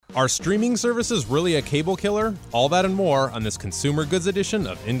Are streaming services really a cable killer? All that and more on this consumer goods edition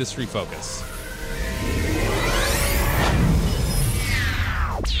of Industry Focus.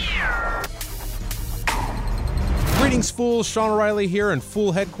 Greetings, fools. Sean O'Reilly here in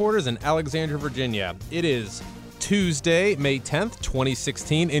Fool headquarters in Alexandria, Virginia. It is Tuesday, May 10th,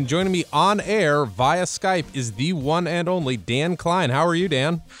 2016, and joining me on air via Skype is the one and only Dan Klein. How are you,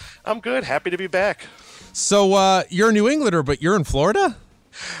 Dan? I'm good. Happy to be back. So, you're a New Englander, but you're in Florida?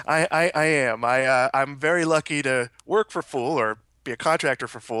 I am. I'm very lucky to work for Fool or be a contractor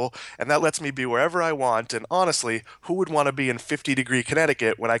for Fool, and that lets me be wherever I want. And honestly, who would want to be in 50-degree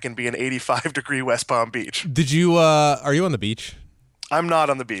Connecticut when I can be in 85-degree West Palm Beach? Are you on the beach? I'm not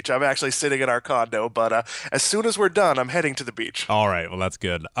on the beach. I'm actually sitting in our condo, but as soon as we're done, I'm heading to the beach. All right. Well, that's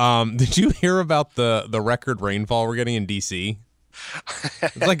good. Did you hear about the record rainfall we're getting in D.C.?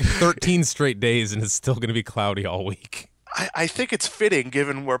 It's like 13 straight days, and it's still going to be cloudy all week. I think it's fitting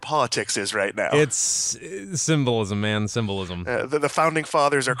given where politics is right now. It's symbolism, man. Symbolism. The founding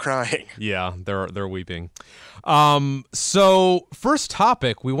fathers are crying. Yeah, they're weeping. So first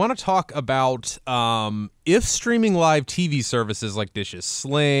topic, we want to talk about if streaming live TV services like Dish's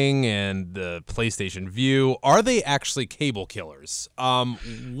Sling and the PlayStation Vue, are they actually cable killers?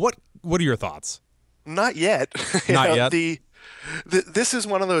 What are your thoughts? Not yet. Not yet. This is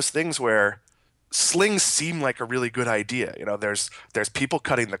one of those things where slings seem like a really good idea. You know, there's people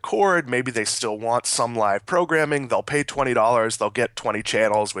cutting the cord. Maybe they still want some live programming. They'll pay $20. They'll get 20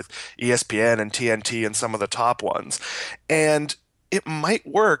 channels with ESPN and TNT and some of the top ones. And it might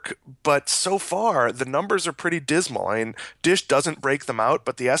work, but so far the numbers are pretty dismal. I mean, Dish doesn't break them out,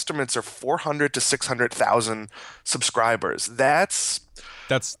 but the estimates are 400 to 600,000 subscribers. That's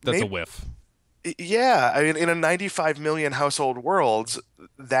a whiff. Yeah, I mean, in a 95 million household world,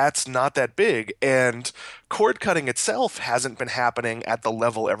 that's not that big. And cord cutting itself hasn't been happening at the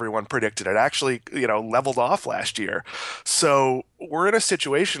level everyone predicted. It actually, leveled off last year. So we're in a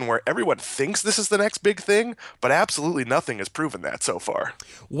situation where everyone thinks this is the next big thing, but absolutely nothing has proven that so far.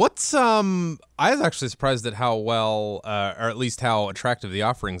 I was actually surprised at how well, or at least how attractive the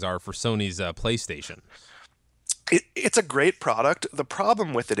offerings are for Sony's PlayStation. It's a great product. The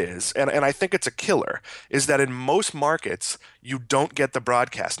problem with it is, and I think it's a killer, is that in most markets, you don't get the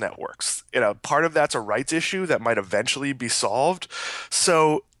broadcast networks. Part of that's a rights issue that might eventually be solved.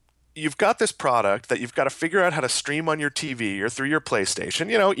 So you've got this product that you've got to figure out how to stream on your TV or through your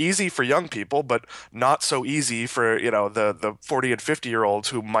PlayStation. Easy for young people, but not so easy for, the 40 and 50-year-olds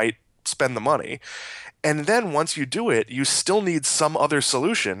who might spend the money. And then once you do it, you still need some other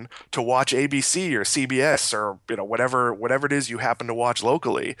solution to watch ABC or CBS or whatever it is you happen to watch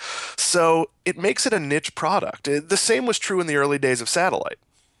locally. So it makes it a niche product. The same was true in the early days of satellite.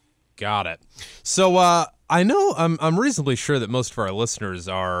 Got it. So I know I'm reasonably sure that most of our listeners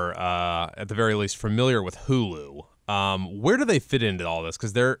are at the very least familiar with Hulu. Where do they fit into all this?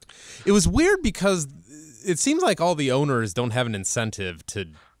 Because it was weird because it seems like all the owners don't have an incentive to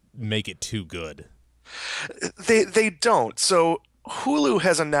make it too good. They don't. So Hulu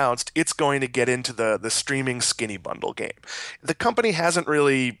has announced it's going to get into the streaming skinny bundle game. The company hasn't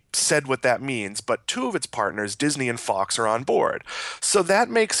really said what that means, but two of its partners, Disney and Fox, are on board. So that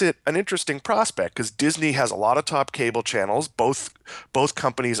makes it an interesting prospect because Disney has a lot of top cable channels. Both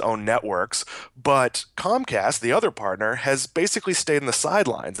companies own networks, but Comcast, the other partner, has basically stayed on the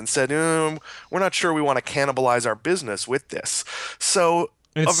sidelines and said, we're not sure we want to cannibalize our business with this. So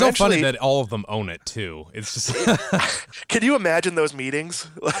and it's so funny that all of them own it too. It's just Can you imagine those meetings?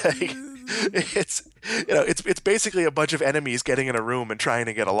 It's basically a bunch of enemies getting in a room and trying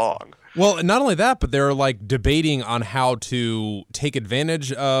to get along. Well, not only that, but they're like debating on how to take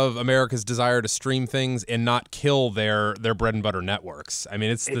advantage of America's desire to stream things and not kill their bread and butter networks. I mean,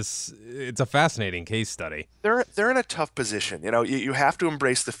 it's a fascinating case study. They're in a tough position. You have to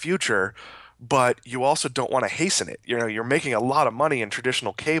embrace the future, but you also don't want to hasten it. You're making a lot of money in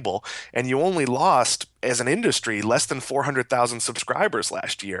traditional cable, and you only lost, as an industry, less than 400,000 subscribers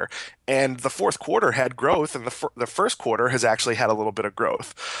last year. And the fourth quarter had growth, and the first quarter has actually had a little bit of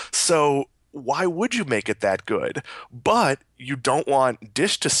growth. So why would you make it that good? But you don't want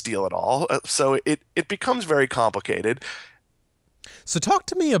Dish to steal it all. So it becomes very complicated. So talk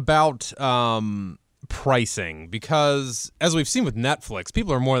to me about pricing, because as we've seen with Netflix,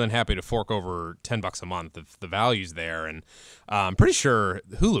 people are more than happy to fork over $10 a month if the value's there, and I'm pretty sure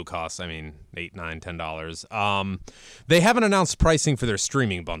Hulu costs, $8, $9, $10. They haven't announced pricing for their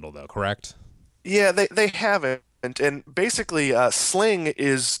streaming bundle though, correct? Yeah, they haven't, and basically Sling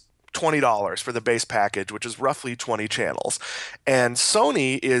is $20 for the base package, which is roughly 20 channels. And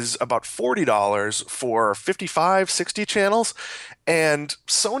Sony is about $40 for 55, 60 channels. And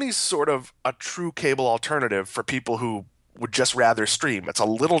Sony's sort of a true cable alternative for people who would just rather stream. It's a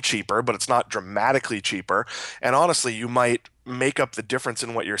little cheaper, but it's not dramatically cheaper. And honestly, you might make up the difference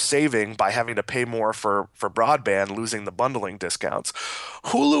in what you're saving by having to pay more for broadband, losing the bundling discounts.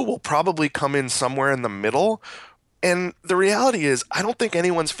 Hulu will probably come in somewhere in the middle. And the reality is, I don't think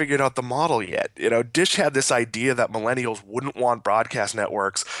anyone's figured out the model yet. Dish had this idea that millennials wouldn't want broadcast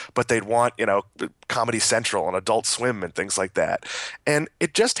networks, but they'd want, Comedy Central and Adult Swim and things like that. And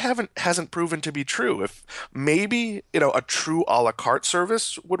it just hasn't proven to be true. If maybe, a true a la carte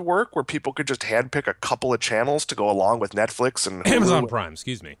service would work where people could just handpick a couple of channels to go along with Netflix and Hulu. Amazon Prime,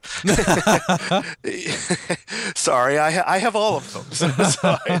 excuse me. Sorry, I have all of them.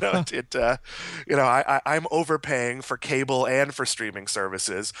 I'm overpaying for cable and for streaming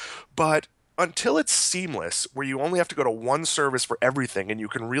services, but until it's seamless, where you only have to go to one service for everything and you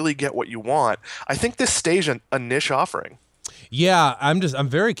can really get what you want, I think this stays a niche offering. Yeah, I'm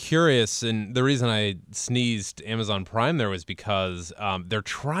very curious, and the reason I sneezed Amazon Prime there was because they're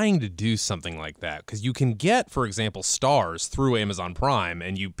trying to do something like that, because you can get, for example, Stars through Amazon Prime,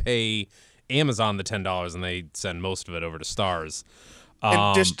 and you pay Amazon the $10 and they send most of it over to Stars.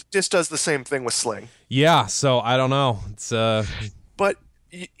 And Dish does the same thing with Sling. Yeah, so I don't know. It's But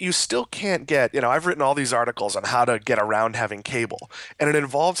you still can't get, I've written all these articles on how to get around having cable, and it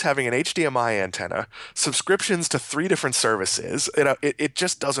involves having an HDMI antenna, subscriptions to 3 different services. It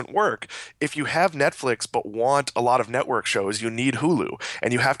just doesn't work. If you have Netflix but want a lot of network shows, you need Hulu,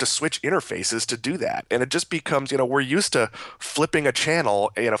 and you have to switch interfaces to do that. And it just becomes, we're used to flipping a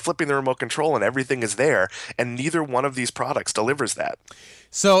channel, flipping the remote control, and everything is there, and neither one of these products delivers that.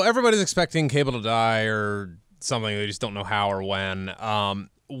 So everybody's expecting cable to die or something. They just don't know how or when.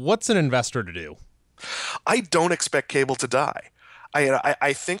 What's an investor to do? I don't expect cable to die.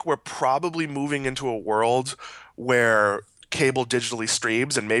 I think we're probably moving into a world where cable digitally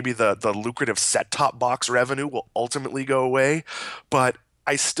streams and maybe the lucrative set-top box revenue will ultimately go away. But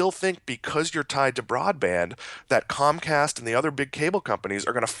I still think because you're tied to broadband, that Comcast and the other big cable companies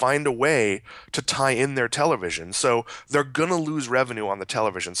are going to find a way to tie in their television. So they're going to lose revenue on the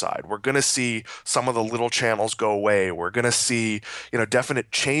television side. We're going to see some of the little channels go away. We're going to see,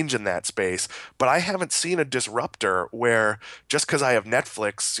 definite change in that space. But I haven't seen a disruptor where just because I have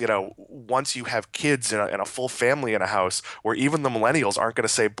Netflix, once you have kids and a full family in a house, where even the millennials aren't going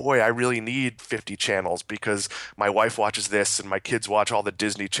to say, boy, I really need 50 channels because my wife watches this and my kids watch all the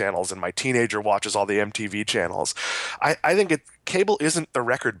Disney channels and my teenager watches all the MTV channels. I think cable isn't the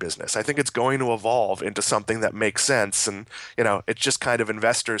record business. I think it's going to evolve into something that makes sense, and it's just kind of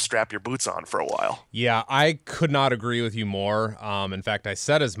investors strap your boots on for a while. Yeah, I could not agree with you more. In fact, I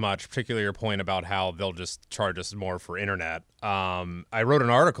said as much, particularly your point about how they'll just charge us more for internet. I wrote an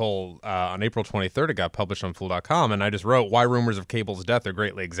article on April 23rd. It got published on Fool.com, and I just wrote why rumors of cable's death are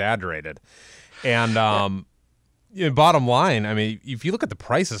greatly exaggerated. And bottom line, I mean, if you look at the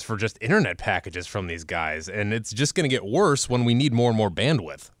prices for just internet packages from these guys, and it's just going to get worse when we need more and more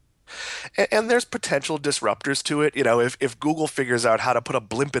bandwidth. And there's potential disruptors to it. If Google figures out how to put a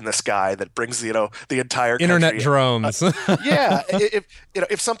blimp in the sky that brings the entire country internet drones. Yeah,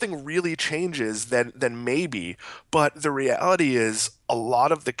 if something really changes, then maybe. But the reality is, a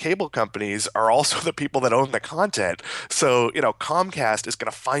lot of the cable companies are also the people that own the content. So, Comcast is going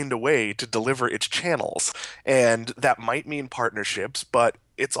to find a way to deliver its channels, and that might mean partnerships, but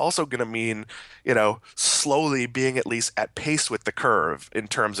it's also going to mean, slowly being at least at pace with the curve in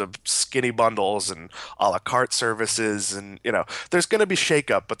terms of skinny bundles and a la carte services. And, there's going to be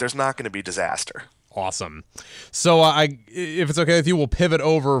shakeup, but there's not going to be disaster. Awesome. So if it's okay with you, we'll pivot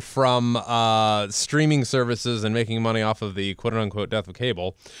over from streaming services and making money off of the quote-unquote death of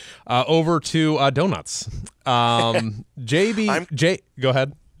cable over to donuts. Go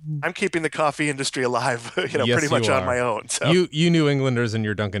ahead. I'm keeping the coffee industry alive, Yes, pretty much you on are. my own. So. You New Englanders and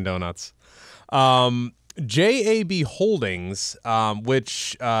your Dunkin' Donuts. JAB Holdings,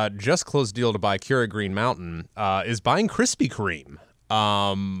 which just closed a deal to buy Keurig Green Mountain, is buying Krispy Kreme.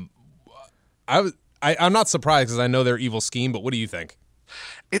 I'm not surprised because I know their evil scheme, but what do you think?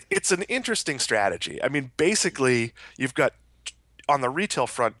 It's an interesting strategy. I mean, basically, you've got on the retail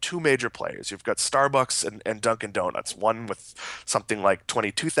front 2 major players. You've got Starbucks and Dunkin' Donuts, one with something like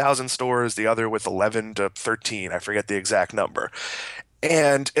 22,000 stores, the other with 11 to 13. I forget the exact number.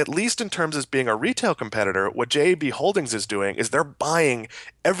 And at least in terms of being a retail competitor, what JAB Holdings is doing is they're buying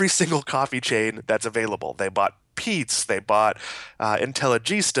every single coffee chain that's available. They bought Peet's, they bought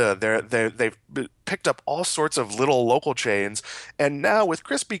Intelligista, they've picked up all sorts of little local chains, and now with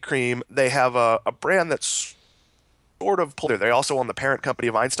Krispy Kreme, they have a brand that's sort of pulled. They also own the parent company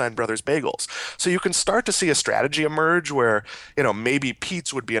of Einstein Brothers Bagels. So you can start to see a strategy emerge where, maybe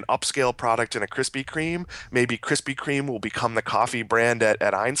Peet's would be an upscale product in a Krispy Kreme. Maybe Krispy Kreme will become the coffee brand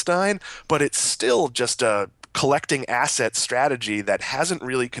at Einstein, but it's still just a collecting asset strategy that hasn't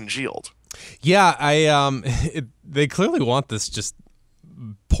really congealed. Yeah, they clearly want this just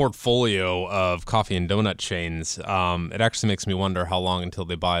portfolio of coffee and donut chains. It actually makes me wonder how long until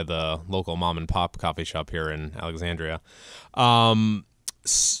they buy the local mom and pop coffee shop here in Alexandria.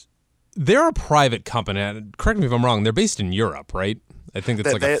 They're a private company. Correct me if I'm wrong. They're based in Europe, right? I think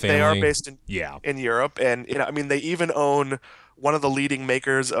it's like a family. They are based in Europe, and they even own one of the leading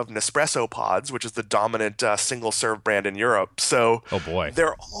makers of Nespresso pods, which is the dominant single-serve brand in Europe. So oh boy,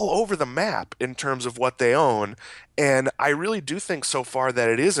 they're all over the map in terms of what they own. And I really do think so far that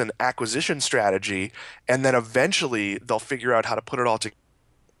it is an acquisition strategy, and then eventually they'll figure out how to put it all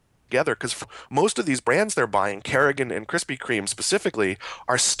together, because most of these brands they're buying, Kerrigan and Krispy Kreme specifically,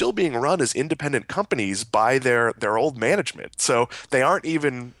 are still being run as independent companies by their old management. So they aren't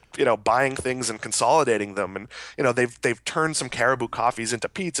even buying things and consolidating them. And they've turned some Caribou Coffees into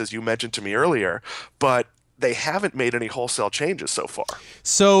Peet's, as you mentioned to me earlier, but they haven't made any wholesale changes so far.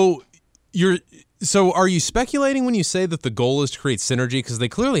 So are you speculating when you say that the goal is to create synergy? Because they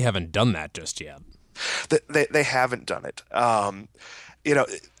clearly haven't done that just yet. They haven't done it. I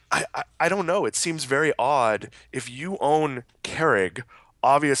don't know. It seems very odd. If you own Keurig,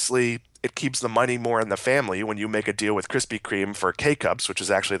 obviously it keeps the money more in the family when you make a deal with Krispy Kreme for K-Cups, which is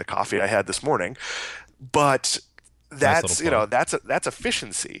actually the coffee I had this morning. But that's that's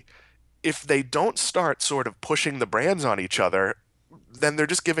efficiency. If they don't start sort of pushing the brands on each other, then they're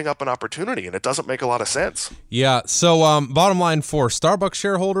just giving up an opportunity, and it doesn't make a lot of sense. Yeah. So bottom line for Starbucks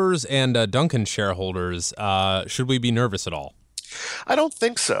shareholders and Dunkin' shareholders, should we be nervous at all? I don't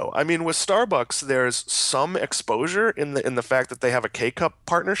think so. I mean, with Starbucks, there's some exposure in the fact that they have a K-Cup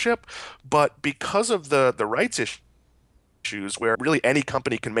partnership, but because of the rights issues where really any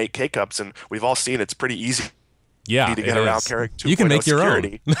company can make K-Cups, and we've all seen it's pretty easy to get around Keurig 2.0 you can make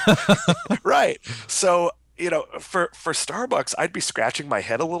security. Your own. Right. So, for Starbucks, I'd be scratching my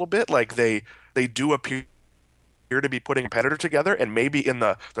head a little bit. Like they do appear to be putting a competitor together, and maybe in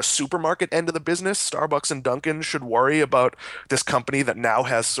the supermarket end of the business, Starbucks and Dunkin' should worry about this company that now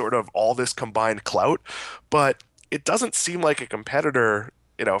has sort of all this combined clout. But it doesn't seem like a competitor,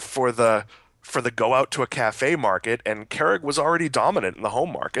 for the go out to a cafe market, and Keurig was already dominant in the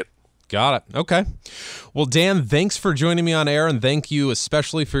home market. Got it. Okay. Well, Dan, thanks for joining me on air, and thank you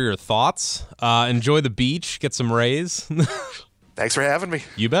especially for your thoughts. Enjoy the beach, get some rays. Thanks for having me.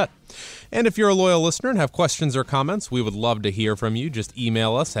 You bet. And if you're a loyal listener and have questions or comments, we would love to hear from you. Just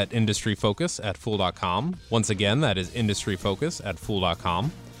email us at industryfocus@fool.com. Once again, that is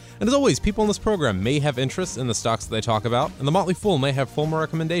industryfocus@fool.com. And as always, people in this program may have interest in the stocks that they talk about, and the Motley Fool may have formal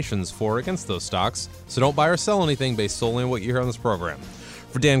recommendations for or against those stocks, so don't buy or sell anything based solely on what you hear on this program.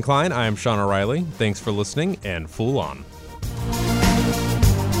 For Dan Klein, I am Sean O'Reilly. Thanks for listening, and Fool on.